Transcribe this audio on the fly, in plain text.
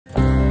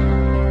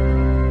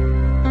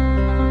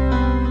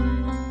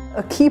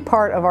A key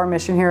part of our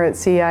mission here at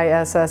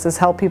CISS is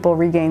help people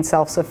regain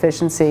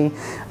self-sufficiency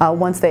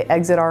once they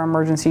exit our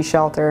emergency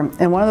shelter.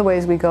 And one of the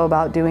ways we go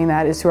about doing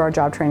that is through our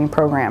job training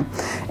program.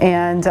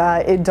 And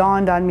it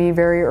dawned on me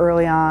very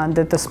early on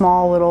that the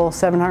small little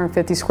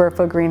 750 square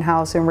foot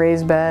greenhouse and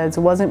raised beds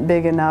wasn't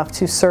big enough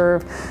to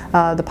serve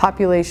the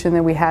population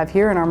that we have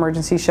here in our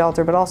emergency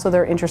shelter, but also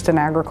their interest in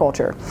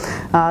agriculture.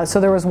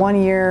 So there was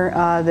one year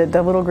that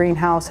the little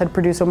greenhouse had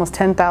produced almost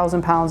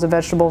 10,000 pounds of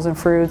vegetables and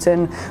fruits,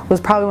 and was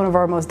probably one of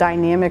our most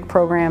dynamic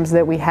programs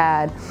that we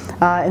had.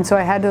 And so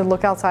I had to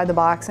look outside the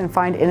box and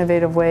find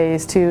innovative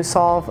ways to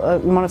solve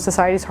one of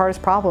society's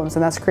hardest problems,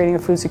 and that's creating a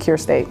food secure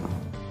state.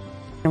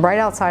 Right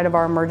outside of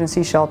our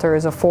emergency shelter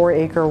is a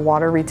 4-acre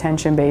water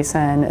retention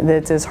basin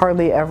that is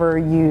hardly ever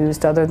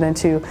used other than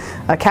to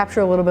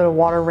capture a little bit of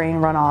water rain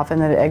runoff, and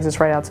then it exits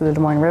right out to the Des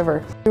Moines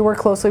River. We work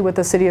closely with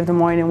the city of Des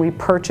Moines, and we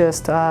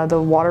purchased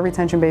the water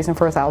retention basin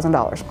for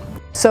 $1,000.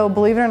 So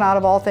believe it or not,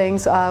 of all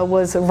things,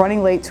 was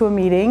running late to a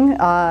meeting,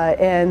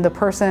 and the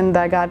person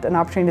that I got an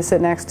opportunity to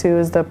sit next to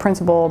is the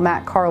principal,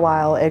 Matt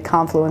Carlisle at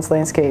Confluence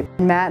Landscape.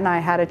 Matt and I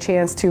had a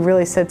chance to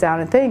really sit down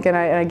and think, and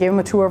I gave him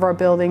a tour of our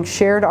building,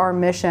 shared our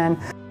mission.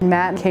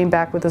 Matt came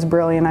back with this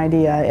brilliant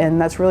idea, and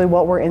that's really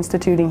what we're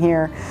instituting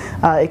here.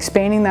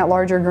 Expanding that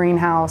larger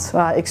greenhouse,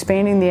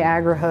 expanding the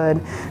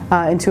agri-hood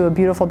into a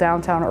beautiful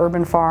downtown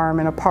urban farm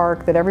and a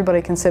park that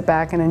everybody can sit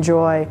back and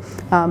enjoy.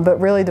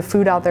 But really the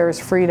food out there is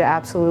free to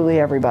absolutely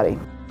everybody.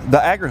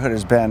 The agri-hood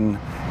has been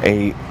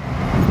a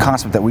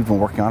concept that we've been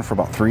working on for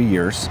about 3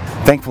 years.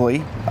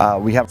 Thankfully,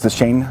 we have the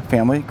Shane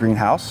family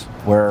greenhouse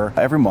where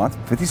every month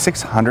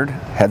 5,600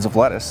 heads of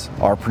lettuce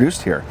are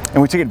produced here.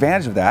 And we take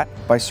advantage of that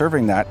by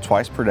serving that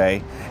twice per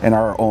day in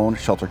our own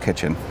shelter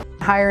kitchen.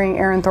 Hiring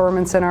Aaron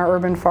Thormanson, our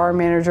urban farm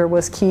manager,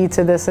 was key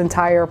to this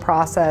entire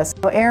process.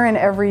 Aaron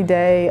every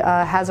day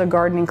has a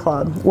gardening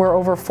club where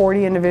over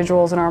 40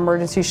 individuals in our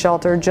emergency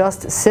shelter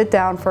just sit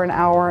down for an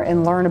hour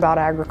and learn about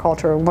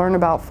agriculture, learn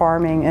about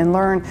farming, and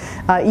learn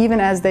even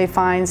as they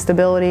find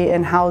stability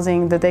in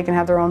housing that they can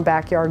have their own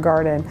backyard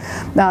garden.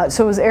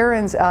 So it was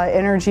Aaron's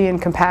energy and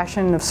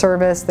compassion of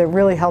service that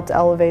really helped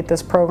elevate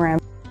this program.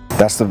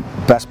 That's the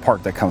best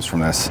part that comes from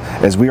this,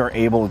 is we are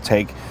able to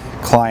take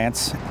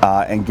clients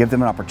and give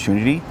them an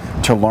opportunity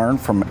to learn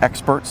from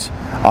experts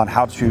on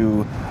how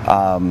to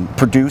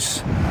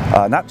produce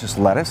not just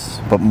lettuce,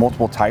 but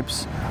multiple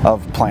types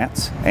of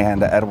plants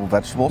and edible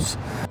vegetables.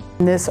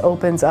 This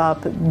opens up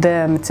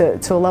them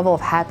to a level of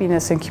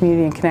happiness and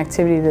community and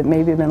connectivity that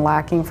maybe have been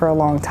lacking for a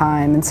long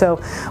time. And so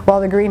while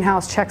the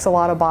greenhouse checks a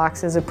lot of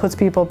boxes, it puts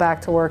people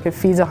back to work, it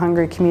feeds a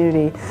hungry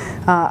community,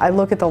 I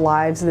look at the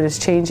lives that is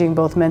changing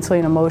both mentally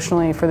and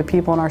emotionally for the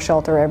people in our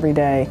shelter every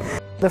day.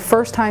 The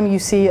first time you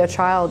see a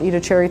child eat a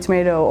cherry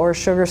tomato or a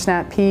sugar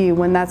snap pea,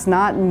 when that's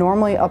not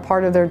normally a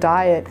part of their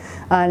diet,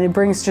 and it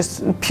brings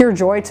just pure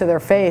joy to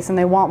their face and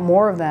they want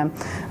more of them.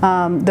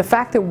 The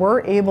fact that we're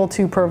able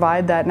to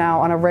provide that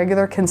now on a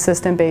regular,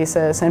 consistent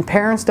basis, and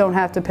parents don't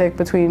have to pick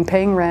between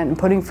paying rent and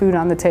putting food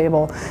on the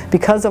table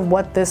because of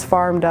what this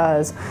farm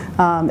does,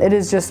 it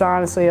is just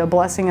honestly a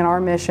blessing in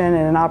our mission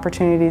and an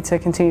opportunity to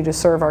continue to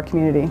serve our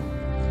community.